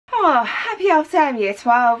Oh, happy half term year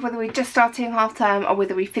 12, whether we're just starting half term or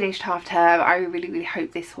whether we finished half term. I really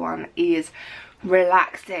hope this one is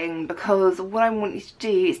relaxing, because what I want you to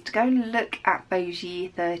do is to go and look at those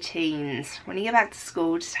year 13s. When you get back to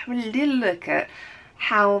school, just have a little look at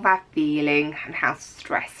how they're feeling and how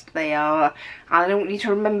stressed they are. I don't want you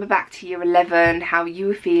to remember back to year 11, how you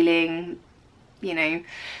were feeling, you know,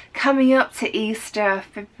 coming up to Easter,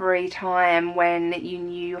 February time, when you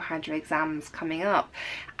knew you had your exams coming up.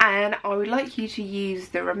 And I would like you to use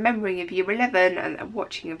the remembering of year 11 and the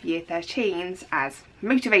watching of year 13s as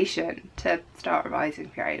motivation to start revising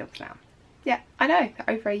for your A-levels now. Yeah, I know,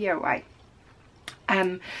 they're over a year away.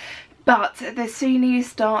 But the sooner you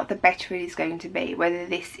start, the better it is going to be. Whether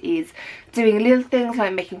this is doing little things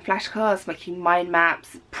like making flashcards, making mind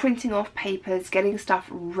maps, printing off papers, getting stuff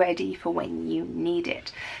ready for when you need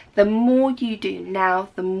it. The more you do now,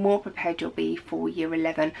 the more prepared you'll be for year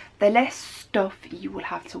 11, the less stuff you will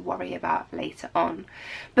have to worry about later on.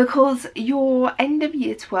 Because your end of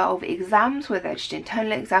year 12 exams, whether they're just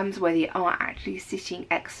internal exams, whether you are actually sitting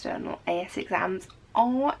external AS exams,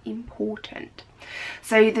 are important.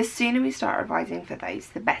 So the sooner we start revising for those,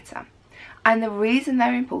 the better. And the reason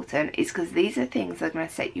they're important is because these are things that are going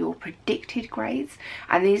to set your predicted grades,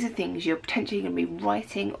 and these are things you're potentially going to be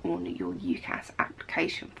writing on your UCAS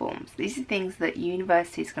application forms. These are things that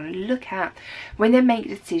university is going to look at when they make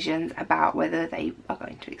decisions about whether they are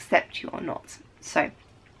going to accept you or not. So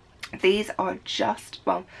these are just,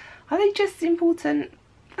 well, are they just important?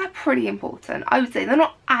 They're pretty important. I would say they're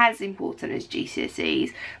not as important as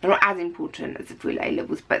GCSEs, they're not as important as the full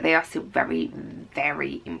A-levels, but they are still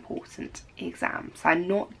very important exams. And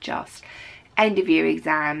not just end of year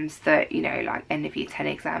exams that, you know, like end of year 10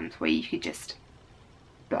 exams where you could just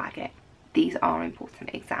blag it. These are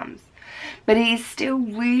important exams. But it is still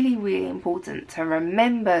really important to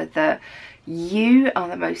remember that you are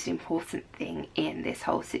the most important thing in this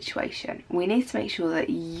whole situation. We need to make sure that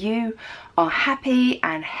you are happy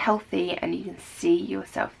and healthy and you can see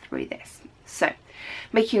yourself through this. So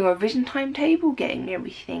making a revision timetable, getting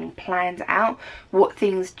everything planned out. What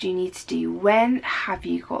things do you need to do when? Have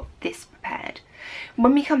you got this prepared?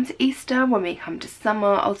 When we come to Easter, when we come to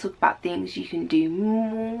summer, I'll talk about things you can do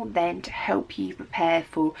more then to help you prepare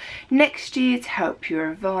for next year, to help you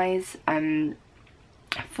revise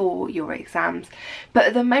for your exams. But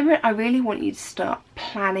at the moment, I really want you to start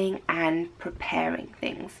planning and preparing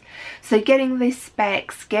things. So getting the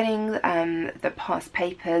specs, getting the past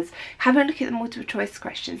papers, having a look at the multiple choice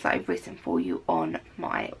questions that I've written for you on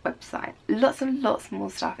my website. Lots and lots more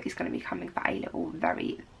stuff is going to be coming for A-level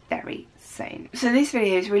very soon. So this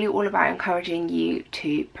video is really all about encouraging you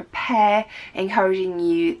to prepare, encouraging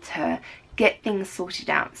you to get things sorted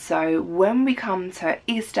out, so when we come to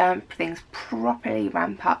Easter, things properly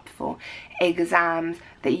ramp up for exams,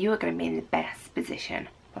 that you are going to be in the best position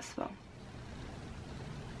possible.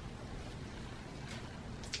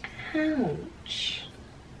 Ouch.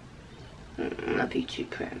 Love you too,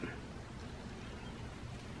 Prim.